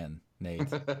Sox fan, Nate.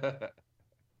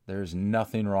 There's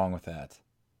nothing wrong with that.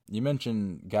 You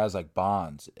mentioned guys like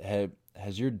Bonds.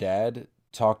 Has your dad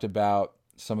talked about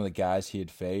some of the guys he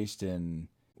had faced and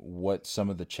what some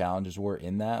of the challenges were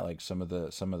in that, like some of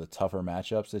the tougher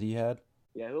matchups that he had?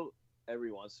 Yeah, he'll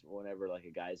whenever like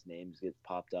a guy's name gets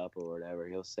popped up or whatever,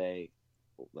 he'll say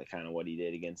like kind of what he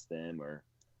did against them or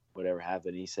whatever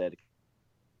happened. He said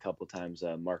a couple times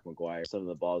Mark McGwire, some of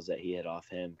the balls that he hit off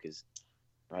him, because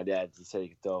my dad, he said he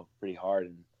could throw pretty hard,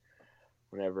 and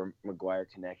whenever McGwire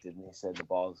connected, and he said the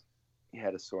balls, he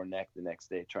had a sore neck the next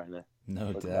day trying to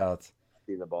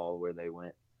see the ball where they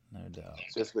went. No doubt.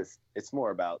 It's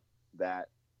more about that,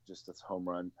 just this home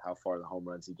run, how far the home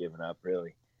runs he given up,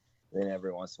 really. Then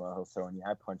every once in a while he'll throw in,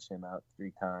 I punched him out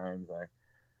 3 times or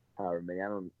however many. I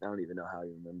don't even know how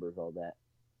he remembers all that.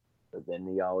 But then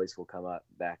he always will come up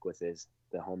back with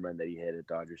the home run that he hit at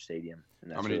Dodger Stadium.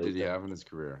 How many did he have in his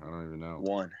career? I don't even know.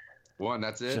 1. 1,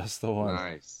 that's it? Just the 1.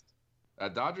 Nice.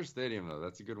 At Dodger Stadium, though,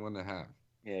 that's a good one to have.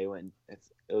 Yeah, he went. It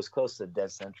was close to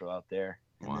Dead Central out there.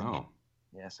 Wow.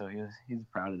 Yeah, so he's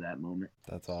proud of that moment.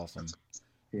 That's awesome.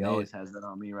 He always has that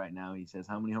on me right now. He says,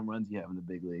 "How many home runs do you have in the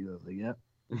big league?" I was like, "Yep."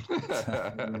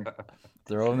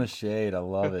 Throw in the shade. I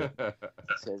love it. He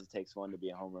says it takes 1 to be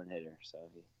a home run hitter, so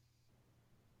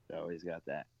he always got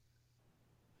that.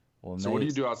 Well, so what do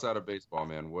you do outside of baseball,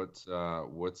 man? What's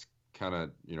kind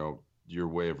of your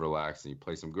way of relaxing? You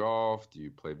play some golf? Do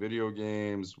you play video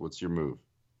games? What's your move?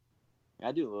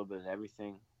 I do a little bit of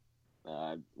everything.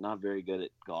 Not very good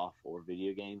at golf or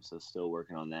video games, so still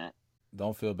working on that.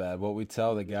 Don't feel bad. What we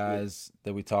tell the guys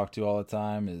that we talk to all the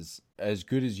time is, as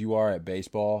good as you are at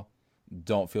baseball,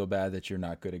 don't feel bad that you're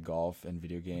not good at golf and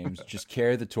video games. Just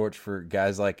carry the torch for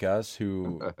guys like us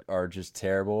who are just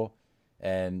terrible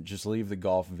and just leave the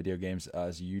golf and video games to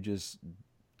us. You just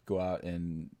go out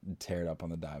and tear it up on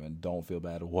the diamond. Don't feel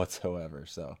bad whatsoever.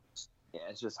 So yeah,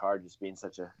 it's just hard just being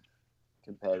such a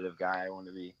competitive guy. I want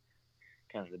to be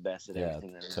kind of the best at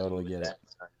everything. Yeah, totally get it.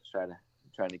 So I'm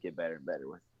just trying to get better and better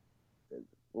with it.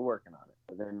 We're working on it.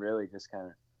 But then really just kind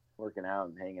of working out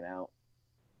and hanging out.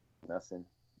 Nothing.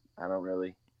 I don't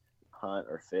really hunt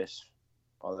or fish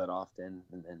all that often,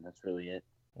 and then that's really it.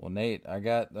 Well, Nate, I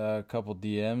got a couple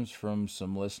DMs from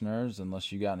some listeners,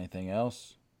 unless you got anything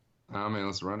else. Oh, man,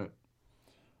 let's run it.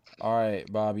 All right,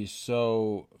 Bobby.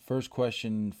 So first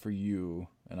question for you,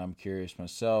 and I'm curious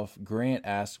myself. Grant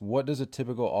asks, what does a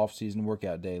typical off-season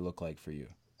workout day look like for you?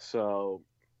 So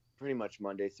pretty much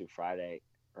Monday through Friday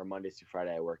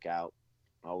I work out.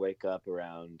 I'll wake up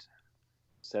around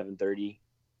 7:30,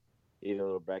 eat a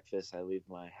little breakfast. I leave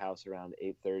my house around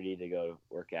 8:30 to go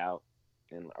work out.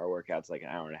 And our workout's like an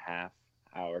hour to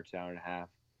hour and a half.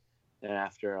 Then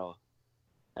after I'll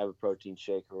have a protein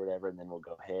shake or whatever, and then we'll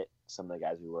go hit some of the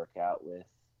guys we work out with.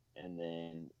 And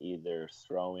then either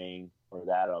throwing or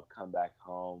that, I'll come back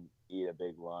home, eat a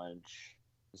big lunch,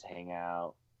 just hang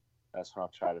out. That's when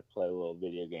I'll try to play a little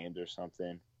video games or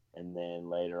something. And then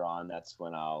later on, that's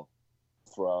when I'll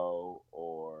throw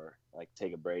or like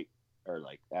take a break, or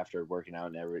like after working out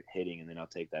and never hitting, and then I'll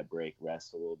take that break,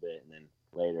 rest a little bit, and then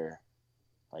later,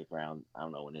 like around, I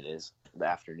don't know when it is, the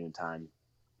afternoon time,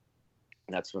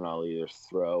 that's when I'll either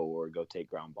throw or go take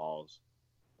ground balls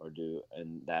or do,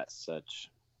 and that's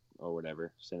such, or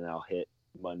whatever. So then I'll hit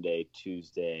Monday,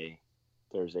 Tuesday,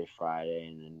 Thursday, Friday,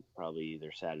 and then probably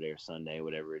either Saturday or Sunday,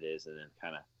 whatever it is, and then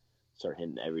kind of start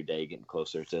hitting every day, getting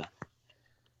closer to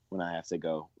when I have to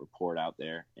go report out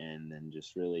there, and then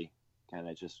just really kind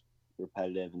of just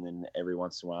repetitive. And then every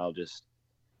once in a while, just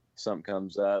something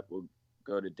comes up, we'll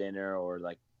go to dinner or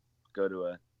like go to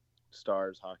a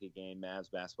Stars hockey game, Mavs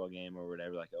basketball game, or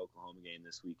whatever, like Oklahoma game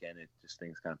this weekend. It just,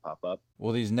 things kind of pop up.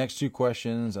 Well, these next two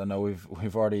questions, I know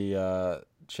we've already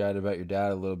chatted about your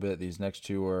dad a little bit. These next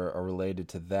two are related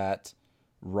to that.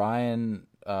 Ryan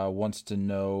wants to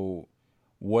know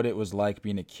what it was like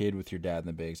being a kid with your dad in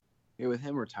the bigs. Yeah, with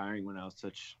him retiring when I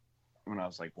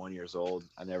was like 1 year old,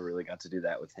 I never really got to do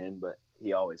that with him, but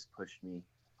he always pushed me,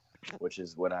 which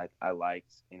is what I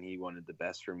liked, and he wanted the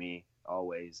best for me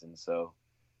always. And so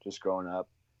just growing up,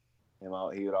 he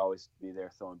would always be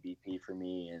there throwing BP for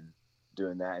me and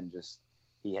doing that. And just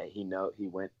he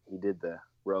did the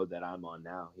road that I'm on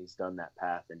now. He's done that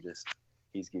path, and just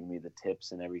he's giving me the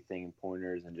tips and everything and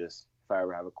pointers, and just if I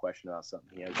ever have a question about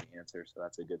something, he has the answer. So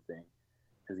that's a good thing,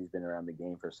 because he's been around the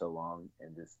game for so long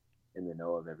and just in the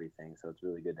know of everything. So it's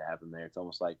really good to have him there. It's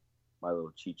almost like my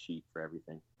little cheat sheet for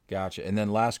everything. Gotcha. And then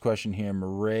last question here,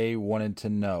 Murray wanted to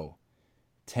know,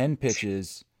 10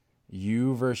 pitches,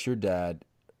 you versus your dad,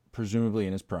 presumably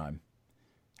in his prime.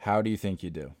 How do you think you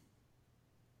do?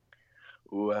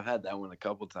 Ooh, I've had that one a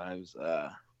couple times.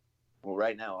 Well,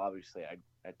 right now, obviously,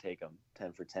 I'd take him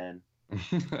 10 for 10.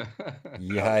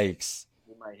 Yikes.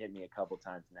 He might hit me a couple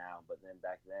times now, but then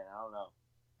back then, I don't know.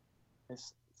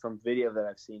 It's, from video that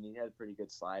I've seen, he had a pretty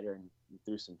good slider and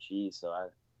threw some cheese. So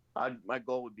my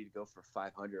goal would be to go for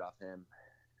 500 off him,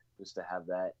 just to have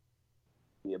that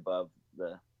be above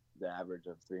the average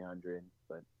of 300.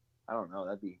 But I don't know.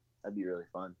 That'd be really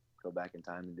fun. Go back in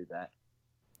time and do that.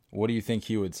 What do you think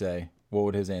he would say? What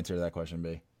would his answer to that question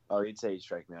be? Oh, he'd say he'd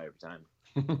strike me out every time.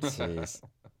 Jeez.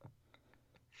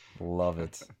 Love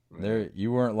it. There,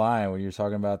 you weren't lying when you were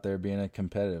talking about there being a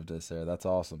competitiveness there. That's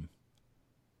awesome.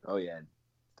 Oh yeah,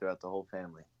 throughout the whole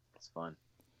family. It's fun.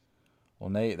 Well,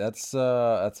 Nate, that's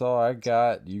all I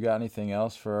got. You got anything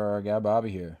else for our guy Bobby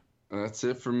here? That's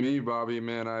it for me, Bobby.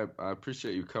 Man, I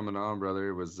appreciate you coming on, brother.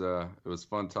 It was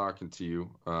fun talking to you.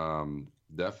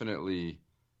 Definitely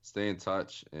stay in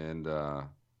touch and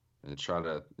try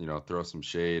to throw some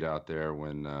shade out there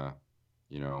when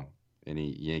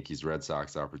any Yankees Red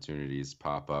Sox opportunities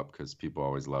pop up, because people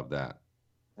always love that.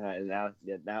 Now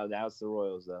it's the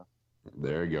Royals though.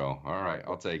 There you go. All right,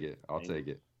 I'll take it.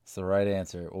 It's the right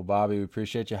answer. Well, Bobby, we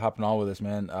appreciate you hopping on with us,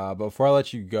 man. But before I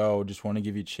let you go, just want to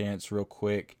give you a chance real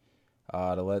quick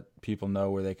to let people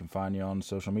know where they can find you on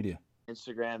social media.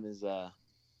 Instagram is, I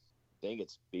think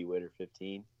it's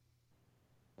bwitter15.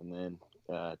 And then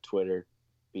Twitter,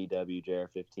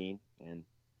 bwjr15. And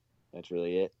that's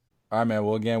really it. All right, man.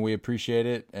 Well, again, we appreciate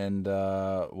it, and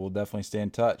we'll definitely stay in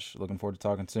touch. Looking forward to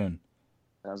talking soon.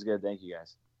 Sounds good. Thank you,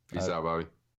 guys. Peace out, Bobby.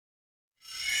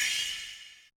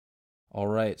 All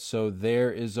right, so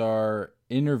there is our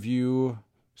interview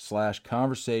 /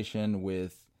 conversation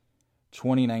with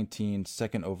 2019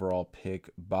 second overall pick,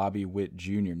 Bobby Witt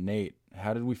Jr. Nate,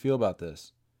 how did we feel about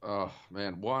this? Oh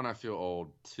man, one, I feel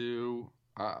old. Two,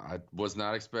 I was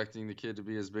not expecting the kid to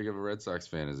be as big of a Red Sox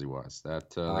fan as he was.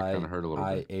 That kind I of hurt a little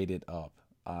I bit. ate it up.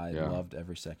 I Yeah, loved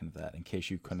every second of that. In case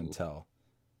you was couldn't tell.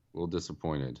 a little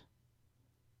disappointed.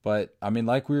 But I mean,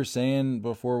 like we were saying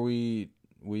before we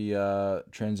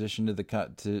transitioned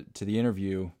to to the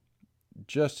interview,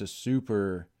 just a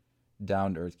super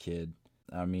down to earth kid.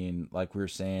 I mean, like we were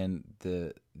saying,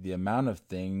 the amount of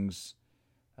things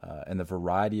and the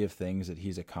variety of things that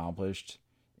he's accomplished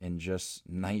in just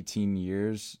 19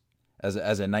 years as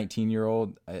a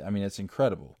 19-year-old. I mean, it's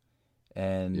incredible,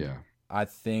 and Yeah. I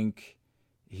think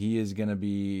he is going to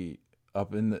be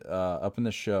up in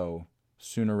the show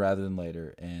sooner rather than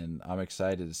later, and I'm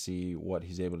excited to see what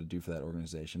he's able to do for that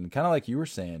organization. Kind of like you were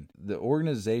saying, the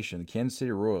organization, the Kansas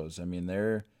City Royals. I mean,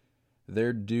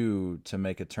 they're due to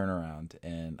make a turnaround,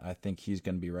 and I think he's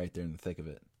going to be right there in the thick of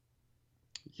it.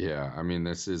 Yeah, I mean,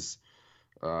 this is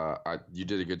you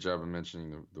did a good job of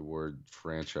mentioning the word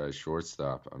franchise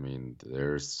shortstop. I mean,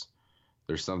 there's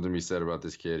something to be said about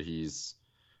this kid. He's,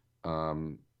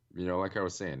 um, like I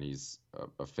was saying, he's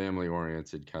a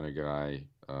family-oriented kind of guy,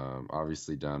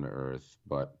 obviously down to earth.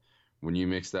 But when you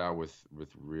mix that with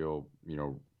real,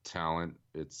 talent,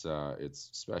 it's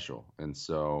special. And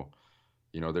so,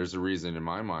 there's a reason in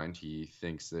my mind he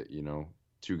thinks that,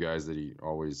 two guys that he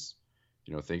always,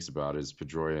 thinks about is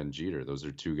Pedroia and Jeter. Those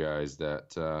are two guys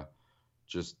that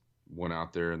just went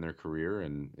out there in their career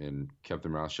and kept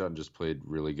their mouth shut and just played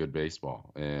really good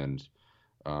baseball. And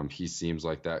he seems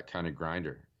like that kind of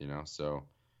grinder, So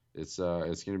it's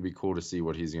going to be cool to see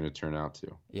what he's going to turn out to.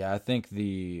 Yeah, I think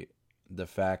the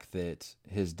fact that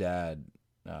his dad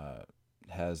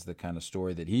has the kind of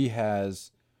story that he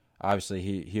has, obviously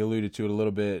he alluded to it a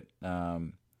little bit,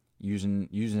 using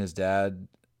his dad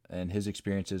and his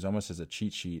experiences almost as a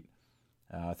cheat sheet.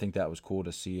 I think that was cool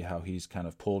to see how he's kind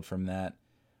of pulled from that,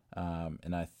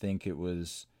 and I think it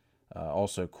was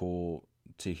also cool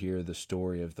to hear the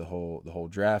story of the whole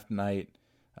draft night,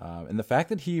 and the fact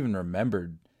that he even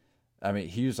remembered. I mean,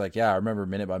 he was like, "Yeah, I remember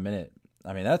minute by minute."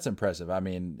 I mean, that's impressive. I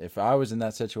mean, if I was in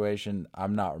that situation,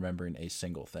 I'm not remembering a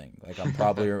single thing. Like I'm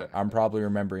probably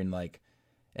remembering like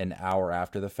an hour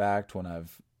after the fact when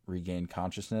I've regained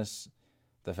consciousness.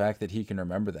 The fact that he can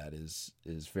remember that is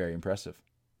very impressive.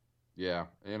 Yeah,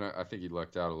 and I think he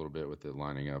lucked out a little bit with it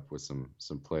lining up with some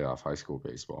playoff high school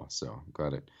baseball. So I'm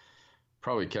glad it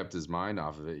probably kept his mind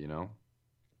off of it.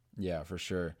 Yeah, for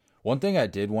sure. One thing I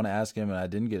did want to ask him, and I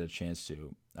didn't get a chance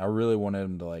to, I really wanted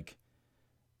him to like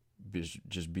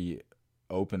just be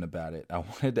open about it. I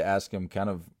wanted to ask him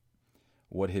kind of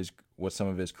what some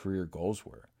of his career goals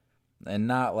were, and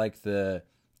not like the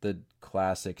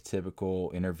classic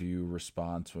typical interview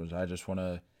response was I just want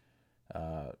to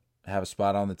have a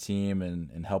spot on the team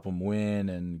and help him win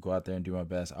and go out there and do my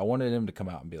best. I wanted him to come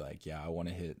out and be like, yeah, I want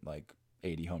to hit like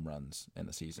 80 home runs in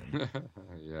the season.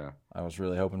 Yeah. I was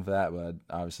really hoping for that, but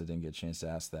I obviously didn't get a chance to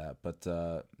ask that.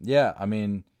 But yeah, I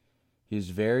mean, he's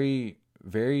very,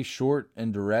 very short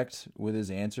and direct with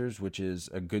his answers, which is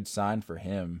a good sign for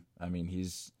him. I mean,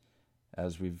 he's,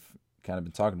 as we've kind of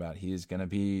been talking about, he's going to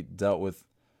be dealt with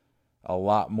a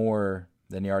lot more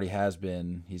than he already has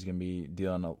been. He's going to be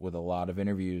dealing with a lot of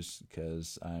interviews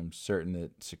because I'm certain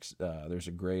that there's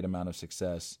a great amount of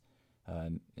success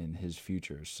in his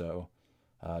future. So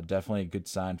definitely a good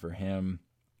sign for him.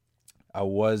 I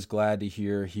was glad to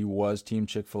hear he was Team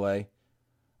Chick-fil-A.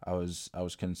 I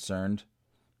was concerned.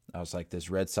 I was like,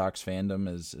 this Red Sox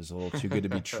fandom is a little too good to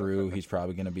be true. He's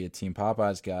probably going to be a Team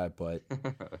Popeyes guy, but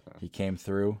he came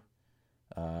through,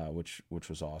 which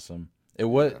was awesome. It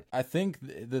was. I think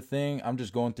the thing. I'm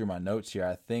just going through my notes here.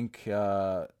 I think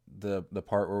the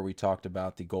part where we talked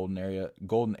about the golden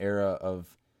era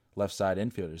of left side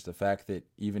infielders. The fact that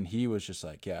even he was just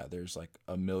like, yeah, there's like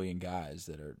a million guys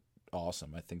that are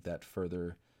awesome. I think that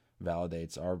further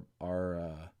validates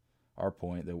our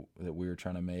point that we were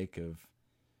trying to make of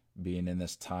being in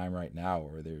this time right now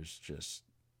where there's just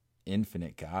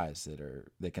infinite guys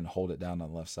that can hold it down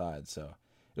on the left side. So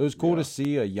it was cool to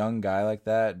see a young guy like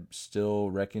that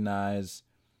still recognize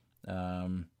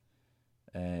and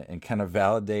kind of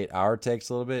validate our takes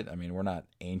a little bit. I mean, we're not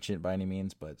ancient by any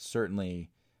means, but certainly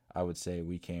I would say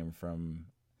we came from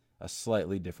a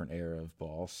slightly different era of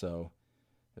ball. So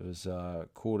it was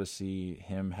cool to see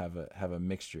him have a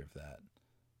mixture of that.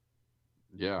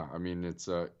 Yeah, I mean, it's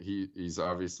he's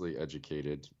obviously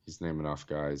educated. He's naming off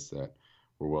guys that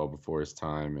were well before his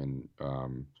time, and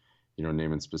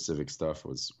naming specific stuff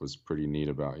was pretty neat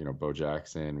about Bo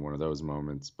Jackson, one of those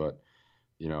moments. But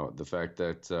the fact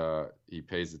that he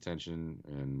pays attention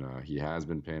and he has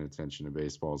been paying attention to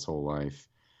baseball his whole life,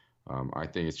 I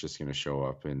think it's just going to show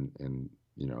up in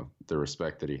the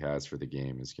respect that he has for the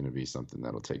game is going to be something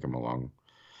that'll take him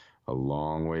a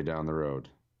long way down the road.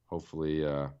 Hopefully,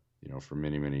 for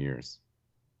many, many years.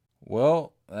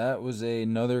 Well, that was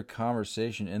another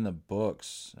conversation in the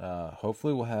books.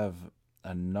 Hopefully we'll have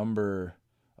a number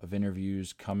of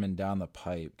interviews coming down the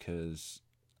pipe, because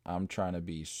I'm trying to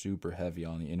be super heavy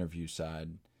on the interview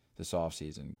side this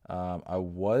offseason. I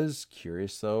was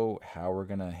curious, though, how we're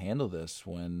going to handle this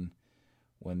when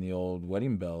the old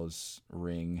wedding bells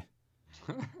ring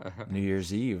New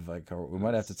Year's Eve. Like, we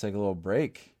might have to take a little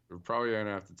break. We're probably going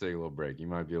to have to take a little break. You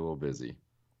might be a little busy.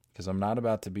 Because I'm not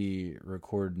about to be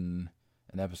recording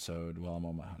an episode while I'm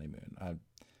on my honeymoon.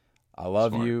 I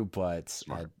love you, but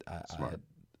Smart.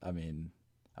 I mean,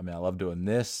 I love doing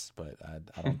this, but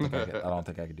I don't think I don't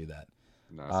think I could do that.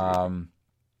 No,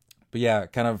 but yeah,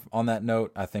 kind of on that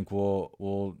note, I think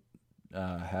we'll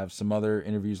have some other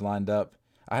interviews lined up.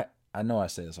 I know I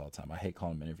say this all the time. I hate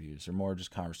calling them interviews. They're more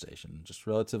just conversation, just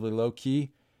relatively low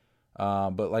key.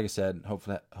 But like I said, hope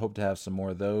to have some more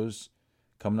of those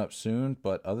coming up soon.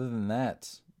 But other than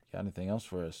that, got anything else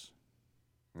for us?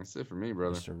 that's it for me,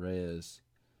 brother. Mr. Reyes.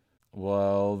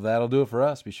 Well, that'll do it for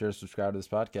us. Be sure to subscribe to this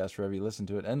podcast wherever you listen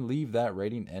to it and leave that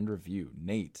rating and review.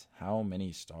 Nate, how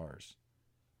many stars?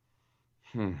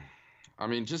 I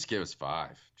mean, just give us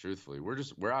 5. Truthfully,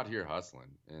 we're out here hustling,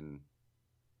 and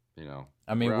we're out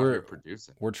here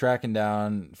producing. We're tracking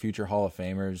down future Hall of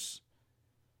Famers.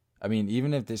 I mean,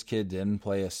 even if this kid didn't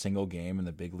play a single game in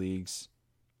the big leagues,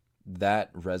 that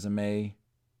resume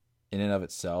in and of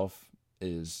itself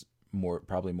is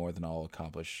probably more than I'll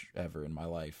accomplish ever in my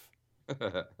life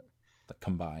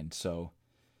combined. So,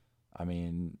 I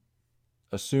mean,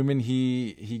 assuming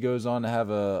he goes on to have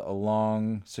a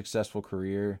long, successful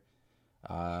career,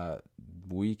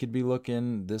 we could be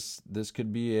looking. This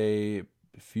could be a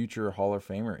future Hall of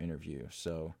Famer interview.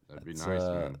 So that'd be nice,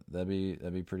 man.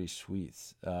 That'd be pretty sweet.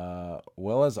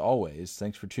 Well, as always,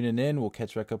 thanks for tuning in. We'll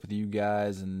catch back up with you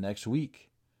guys next week.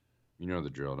 You know the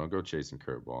drill. Don't go chasing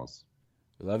curveballs.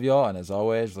 We love y'all, and as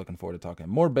always, looking forward to talking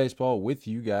more baseball with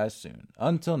you guys soon.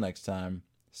 Until next time,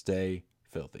 stay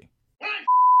filthy. When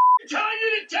I tell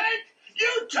you to take,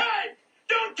 you take!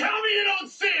 Don't tell me you don't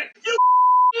see it! You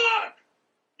look!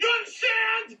 You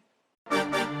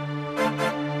understand?